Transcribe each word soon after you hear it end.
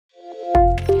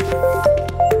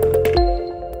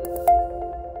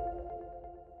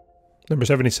Number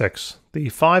 76. The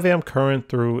 5 amp current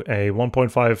through a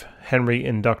 1.5 Henry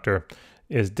inductor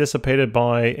is dissipated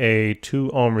by a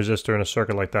 2 ohm resistor in a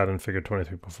circuit like that in figure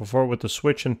 23.44 with the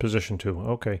switch in position 2.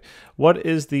 Okay. What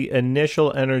is the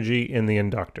initial energy in the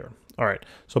inductor? All right.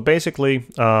 So basically,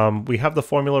 we have the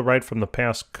formula right from the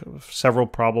past several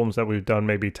problems that we've done,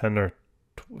 maybe 10 or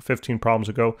 15 problems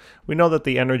ago. We know that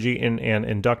the energy in an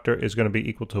inductor is going to be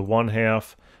equal to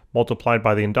 1/2 multiplied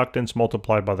by the inductance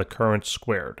multiplied by the current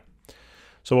squared.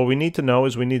 So what we need to know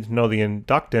is we need to know the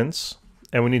inductance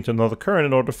and we need to know the current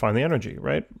in order to find the energy,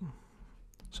 right?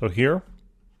 So here,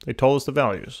 they told us the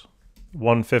values.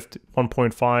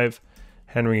 1.5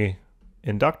 Henry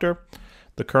inductor.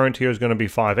 The current here is going to be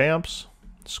 5 amps.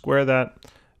 Square that,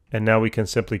 and now we can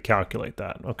simply calculate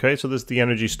that. Okay, so this is the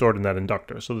energy stored in that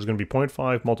inductor. So there's going to be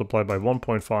 0.5 multiplied by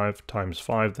 1.5 times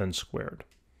 5, then squared.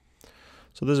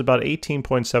 So this is about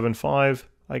 18.75.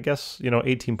 I guess,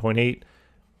 18.8,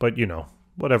 but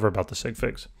whatever about the sig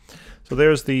figs. So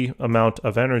there's the amount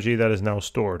of energy that is now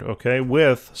stored, okay,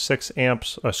 with 5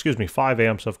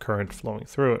 amps of current flowing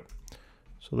through it.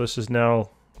 So this is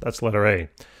now, that's letter A.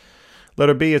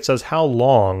 Letter B, it says, how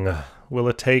long will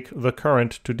it take the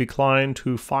current to decline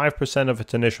to 5% of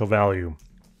its initial value?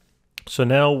 So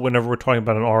now, whenever we're talking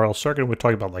about an RL circuit, we're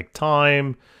talking about like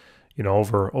time,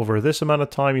 over this amount of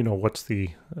time, what's the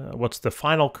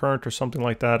final current or something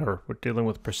like that, or we're dealing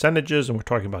with percentages and we're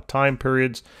talking about time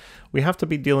periods. We have to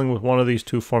be dealing with one of these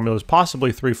two formulas,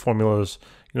 possibly 3 formulas,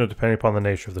 depending upon the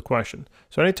nature of the question.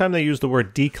 So anytime they use the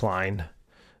word decline,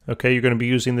 okay, you're going to be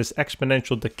using this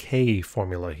exponential decay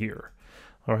formula here.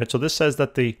 All right, so this says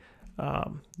that the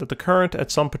current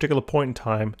at some particular point in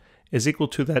time is equal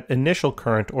to that initial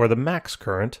current or the max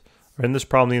current. Or in this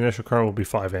problem, the initial current will be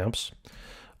 5 amps.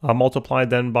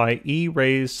 Multiplied then by e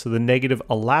raised to the negative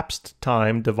elapsed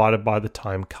time divided by the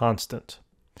time constant.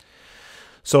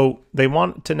 So they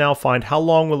want to now find how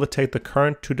long will it take the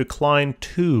current to decline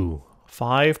to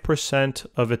 5%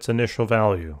 of its initial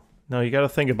value. Now you got to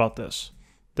think about this.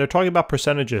 They're talking about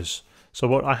percentages. So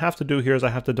what I have to do here is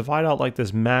I have to divide out like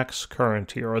this max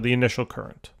current here, or the initial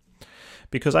current.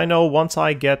 Because I know once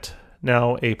I get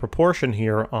now a proportion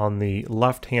here on the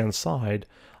left-hand side,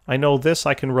 I know this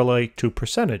I can relate to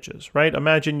percentages, right?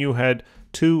 Imagine you had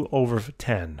 2 over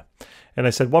 10. And I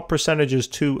said, what percentage is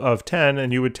 2 of 10?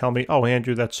 And you would tell me, oh,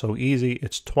 Andrew, that's so easy.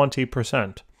 It's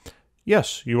 20%.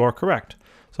 Yes, you are correct.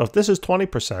 So if this is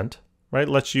 20%, right,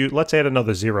 let's add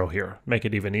another 0 here, make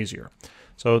it even easier.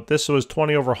 So this was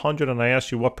 20 over 100, and I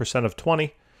asked you what percent of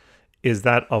 20 is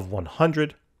that of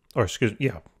 100? Or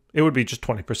it would be just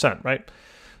 20%, right?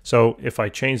 So if I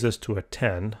change this to a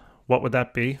 10, what would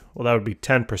that be? Well, that would be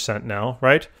 10% now,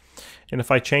 right? And if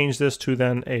I change this to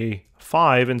then a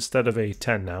 5 instead of a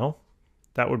 10 now,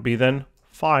 that would be then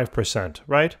 5%,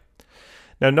 right?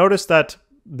 Now notice that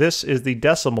this is the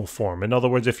decimal form. In other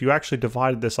words, if you actually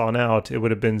divided this on out, it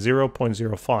would have been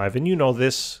 0.05. And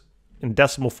this in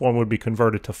decimal form would be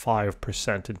converted to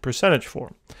 5% in percentage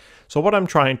form. So what I'm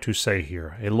trying to say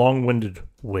here, a long-winded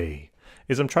way,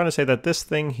 is I'm trying to say that this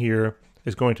thing here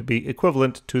is going to be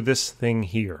equivalent to this thing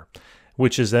here,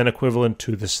 which is then equivalent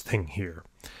to this thing here.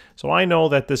 So I know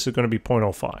that this is going to be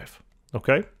 0.05,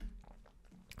 okay?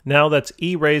 Now that's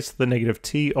e raised to the negative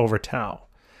t over tau.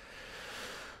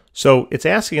 So it's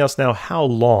asking us now how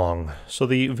long. So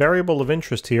the variable of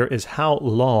interest here is how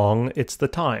long it's the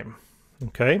time,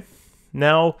 okay?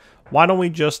 Now, why don't we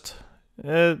just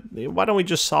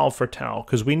solve for tau?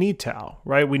 Because we need tau,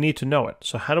 right? We need to know it.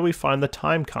 So how do we find the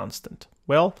time constant?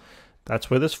 Well, that's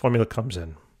where this formula comes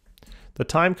in. The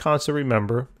time constant,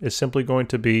 remember, is simply going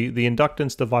to be the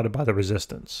inductance divided by the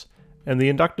resistance. And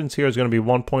the inductance here is going to be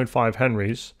 1.5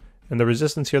 henries. And the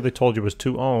resistance here they told you was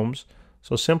 2 ohms.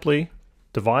 So simply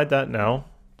divide that now,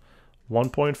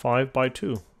 1.5 by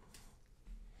 2.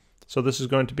 So this is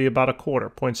going to be about a quarter,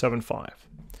 0.75.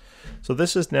 So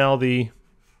this is now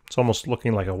it's almost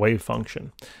looking like a wave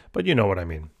function, but you know what I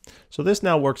mean. So this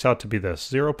now works out to be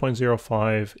this,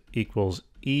 0.05 equals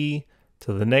e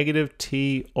to the negative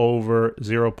t over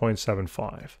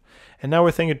 0.75. And now we're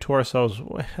thinking to ourselves,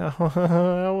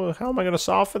 how am I going to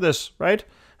solve for this, right?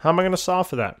 How am I going to solve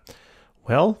for that?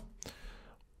 Well,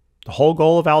 the whole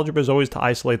goal of algebra is always to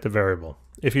isolate the variable.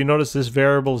 If you notice, this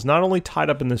variable is not only tied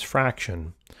up in this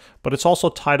fraction, but it's also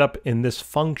tied up in this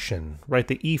function, right?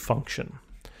 The e function.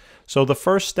 So the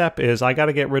first step is I got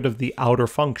to get rid of the outer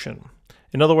function.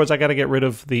 In other words, I got to get rid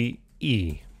of the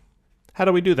e. How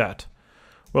do we do that?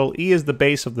 Well, e is the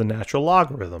base of the natural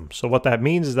logarithm. So what that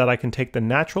means is that I can take the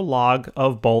natural log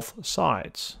of both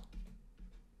sides.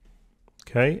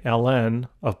 Okay, ln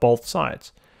of both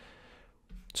sides.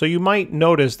 So you might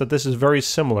notice that this is very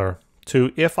similar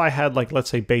to if I had, like, let's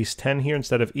say base 10 here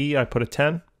instead of E, I put a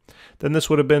 10, then this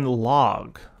would have been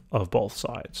log of both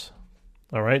sides.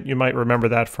 All right, you might remember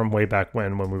that from way back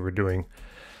when we were doing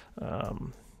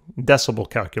decibel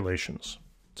calculations.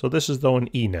 So this is though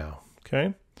an E now,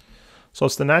 okay? So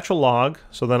it's the natural log,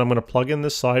 so then I'm going to plug in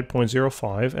this side,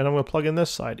 0.05, and I'm going to plug in this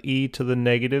side, e to the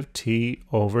negative t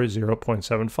over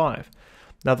 0.75.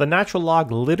 Now the natural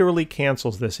log literally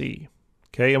cancels this e,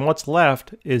 okay? And what's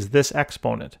left is this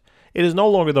exponent. It is no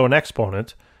longer though an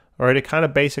exponent, all right? It kind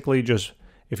of basically just,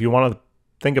 if you want to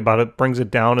think about it, brings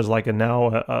it down as like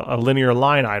a linear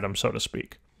line item, so to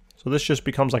speak. So this just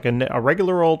becomes like a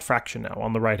regular old fraction now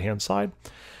on the right-hand side.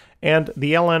 And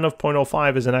the ln of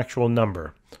 0.05 is an actual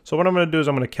number. So what I'm going to do is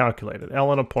I'm going to calculate it,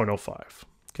 ln of 0.05,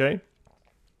 okay?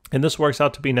 And this works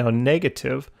out to be now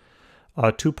negative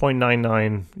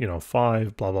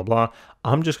 2.99, blah, blah, blah.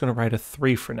 I'm just going to write a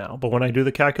 3 for now. But when I do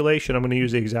the calculation, I'm going to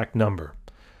use the exact number.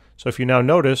 So if you now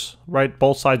notice, right,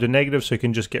 both sides are negative, so you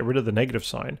can just get rid of the negative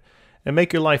sign. And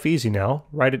make your life easy now.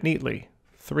 Write it neatly.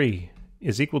 3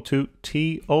 is equal to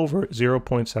t over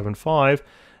 0.75.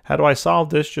 How do I solve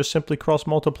this? Just simply cross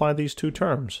multiply these two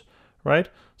terms, right?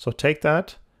 So take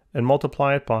that and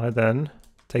multiply it by, then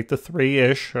take the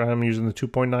 3-ish, I'm using the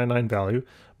 2.99 value,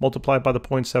 multiply it by the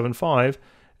 0.75,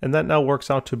 and that now works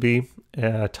out to be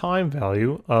a time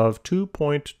value of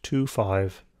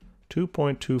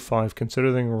 2.25,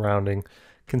 considering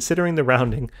the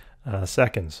rounding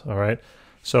seconds, all right?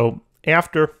 So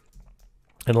after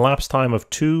an elapsed time of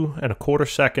 2¼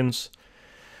 seconds,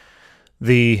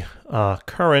 the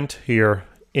current here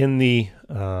in the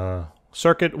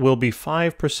circuit will be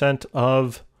 5%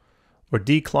 of, or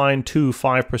decline to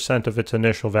 5% of its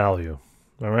initial value.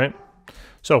 All right.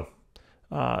 So,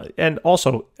 and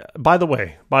also, by the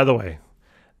way,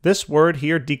 this word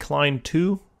here, decline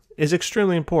to, is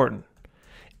extremely important.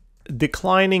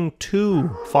 Declining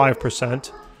to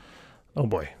 5%. Oh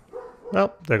boy.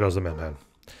 Well, there goes the man.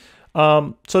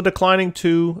 So declining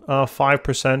to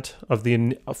 5% of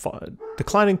the,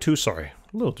 declining to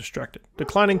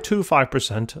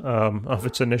 5% of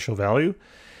its initial value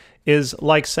is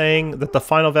like saying that the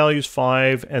final value is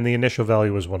 5 and the initial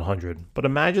value is 100. But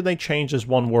imagine they change this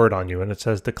one word on you and it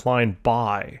says decline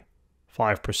by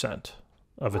 5%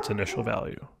 of its initial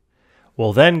value.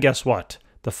 Well, then guess what?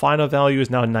 The final value is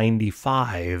now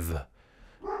 95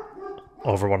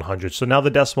 over 100. So now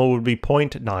the decimal would be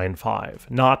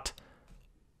 0.95, not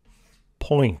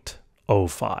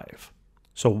 0.05.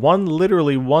 So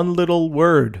literally one little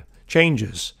word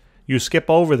changes. You skip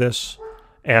over this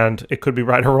and it could be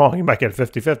right or wrong. You might get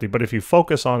 50-50, but if you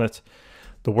focus on it,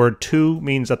 the word to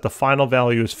means that the final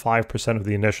value is 5% of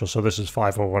the initial. So this is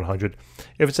 5 over 100.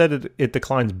 If it said it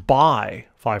declines by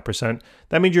 5%,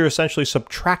 that means you're essentially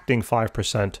subtracting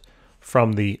 5%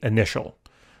 from the initial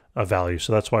value.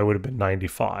 So that's why it would have been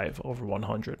 95 over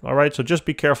 100. All right, so just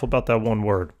be careful about that one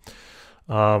word.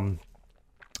 I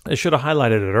should have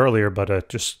highlighted it earlier, but it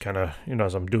just kind of,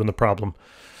 as I'm doing the problem,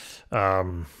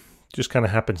 just kind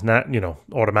of happens,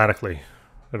 automatically.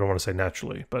 I don't want to say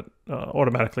naturally, but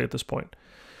automatically at this point.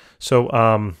 So,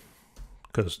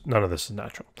 because none of this is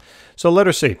natural. So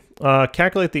letter C,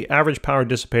 calculate the average power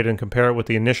dissipated and compare it with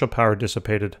the initial power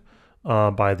dissipated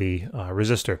by the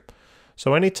resistor.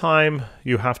 So anytime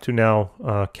you have to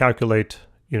now calculate,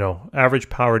 average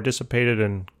power dissipated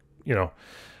and,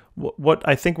 what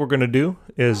I think we're going to do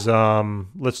is,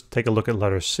 let's take a look at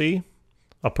letter C.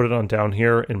 I'll put it on down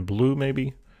here in blue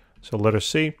maybe. So letter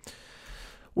C.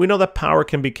 We know that power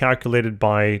can be calculated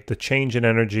by the change in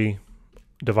energy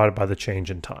divided by the change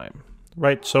in time,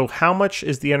 right? So how much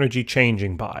is the energy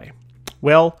changing by?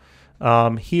 Well,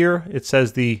 here it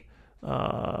says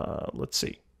let's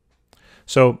see.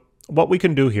 So what we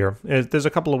can do here is there's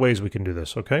a couple of ways we can do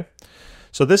this, okay?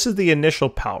 So this is the initial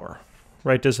power,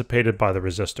 right, dissipated by the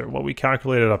resistor. What we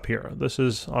calculated up here. This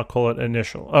is, I'll call it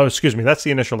initial. Oh, excuse me, that's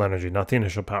the initial energy, not the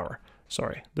initial power.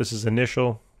 Sorry, this is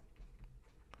initial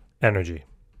energy,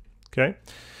 okay?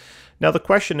 Now the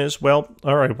question is, well,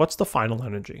 all right, what's the final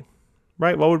energy,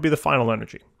 right? What would be the final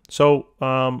energy? So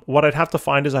what I'd have to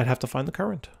find is I'd have to find the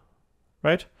current,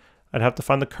 right? I'd have to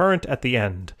find the current at the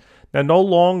end. Now no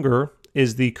longer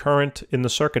is the current in the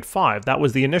circuit 5. That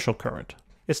was the initial current.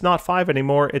 It's not 5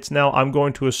 anymore. It's now, I'm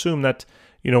going to assume that,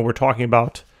 we're talking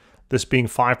about this being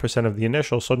 5% of the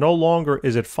initial. So no longer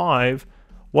is it 5.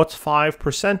 What's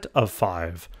 5% of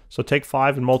 5? So take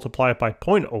 5 and multiply it by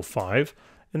 0.05,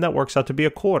 and that works out to be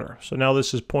a quarter. So now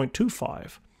this is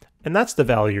 0.25, and that's the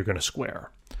value you're going to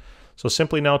square. So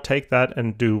simply now take that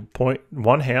and do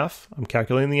 1/2. I'm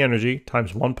calculating the energy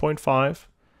times 1.5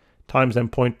 times then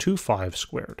 0.25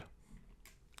 squared.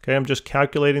 Okay, I'm just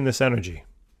calculating this energy.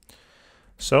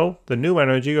 So the new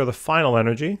energy, or the final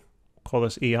energy, we'll call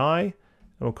this EI, and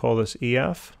we'll call this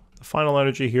EF. The final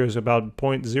energy here is about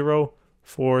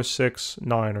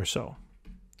 0.0469 or so.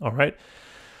 All right.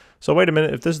 So wait a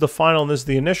minute, if this is the final and this is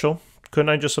the initial, couldn't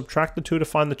I just subtract the two to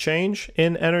find the change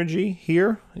in energy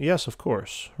here? Yes, of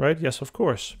course, right? Yes, of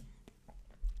course.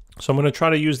 So I'm going to try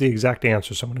to use the exact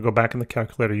answer. So I'm going to go back in the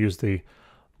calculator, use the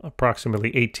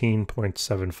approximately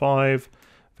 18.75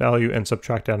 value, and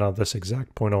subtract out now this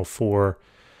exact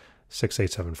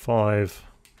 0.046875.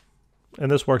 And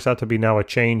this works out to be now a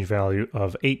change value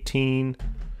of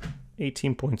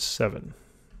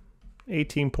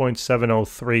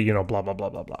 18.703, you know, blah, blah, blah,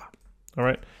 blah, blah. All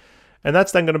right. And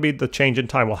that's then going to be the change in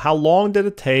time. Well, how long did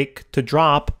it take to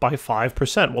drop by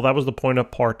 5%? Well, that was the point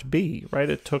of part B, right?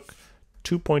 It took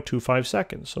 2.25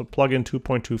 seconds. So plug in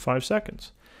 2.25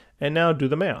 seconds. And now do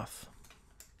the math.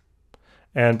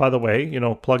 And by the way, you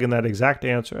know, plug in that exact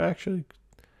answer. Actually,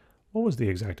 what was the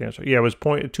exact answer? Yeah, it was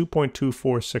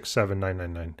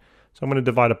 2.2467999. So I'm going to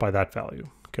divide it by that value,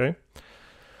 okay?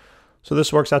 So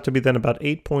this works out to be then about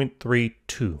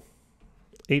 8.32.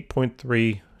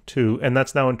 8.32, and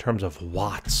that's now in terms of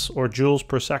watts or joules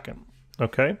per second,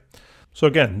 okay? So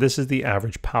again, this is the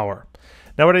average power.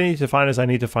 Now what I need to find is I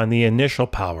need to find the initial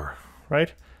power,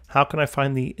 right? How can I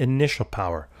find the initial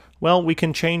power? Well, we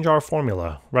can change our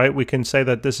formula, right? We can say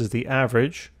that this is the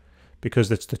average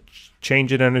because it's the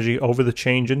change in energy over the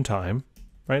change in time,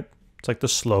 right? It's like the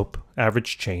slope,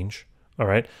 average change, all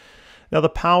right? Now the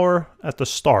power at the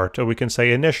start, or we can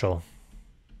say initial.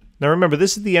 Now remember,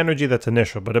 this is the energy that's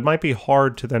initial, but it might be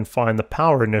hard to then find the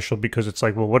power initial because it's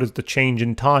like, well, what is the change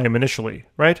in time initially,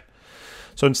 right?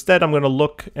 So instead, I'm going to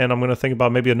look and I'm going to think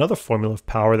about maybe another formula of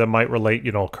power that might relate,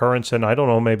 you know, currents and I don't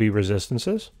know, maybe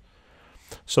resistances.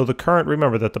 So the current,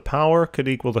 remember that the power could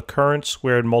equal the current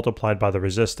squared multiplied by the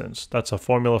resistance. That's a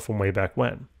formula from way back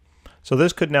when. So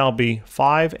this could now be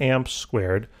 5 amps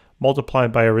squared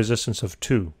multiplied by a resistance of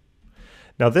 2.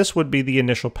 Now this would be the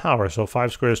initial power. So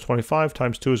 5 squared is 25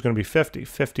 times 2 is going to be 50.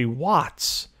 50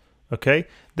 watts. Okay?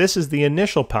 This is the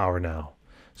initial power now.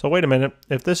 So wait a minute.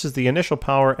 If this is the initial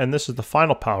power and this is the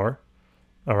final power,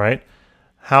 all right,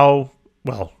 how,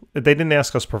 well, they didn't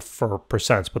ask us for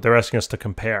percents, but they're asking us to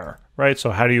compare, right?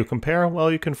 So how do you compare? Well,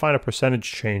 you can find a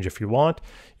percentage change if you want.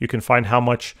 You can find how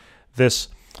much this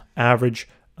average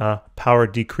power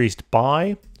decreased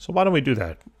by. So why don't we do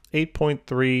that?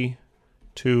 8.32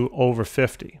 over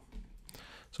 50.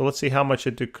 So let's see how much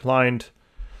it declined,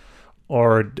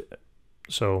 or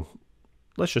so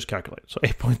let's just calculate. So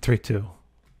 8.32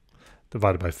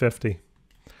 divided by 50.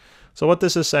 So what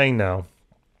this is saying now,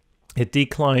 it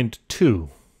declined 2,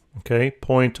 okay,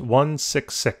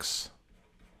 0.166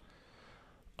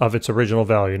 of its original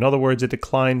value. In other words, it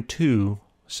declined to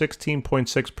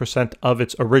 16.6% of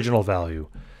its original value.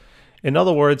 In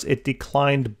other words, it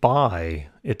declined by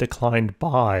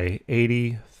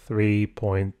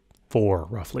 83.4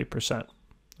 roughly percent.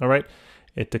 All right.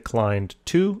 It declined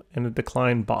to and it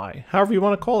declined by. However you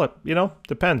want to call it, you know,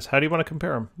 depends. How do you want to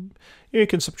compare them? You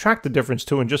can subtract the difference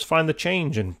too and just find the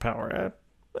change in power.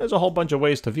 There's a whole bunch of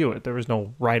ways to view it. There is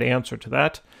no right answer to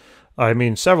that. I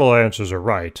mean, several answers are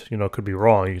right. You know, it could be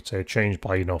wrong. You could say it changed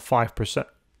by, you know, 5%,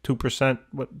 2%.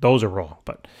 Those are wrong.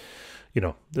 But, you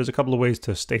know, there's a couple of ways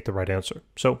to state the right answer.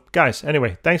 So, guys,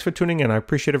 anyway, thanks for tuning in. I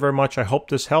appreciate it very much. I hope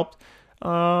this helped.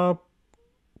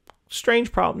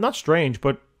 Strange problem. Not strange,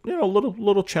 but, you know, a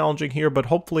little challenging here, but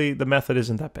hopefully the method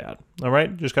isn't that bad. All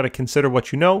right? Just got to consider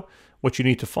what you know, what you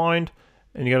need to find,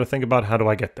 and you got to think about how do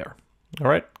I get there. All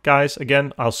right, guys,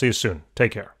 again, I'll see you soon.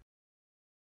 Take care.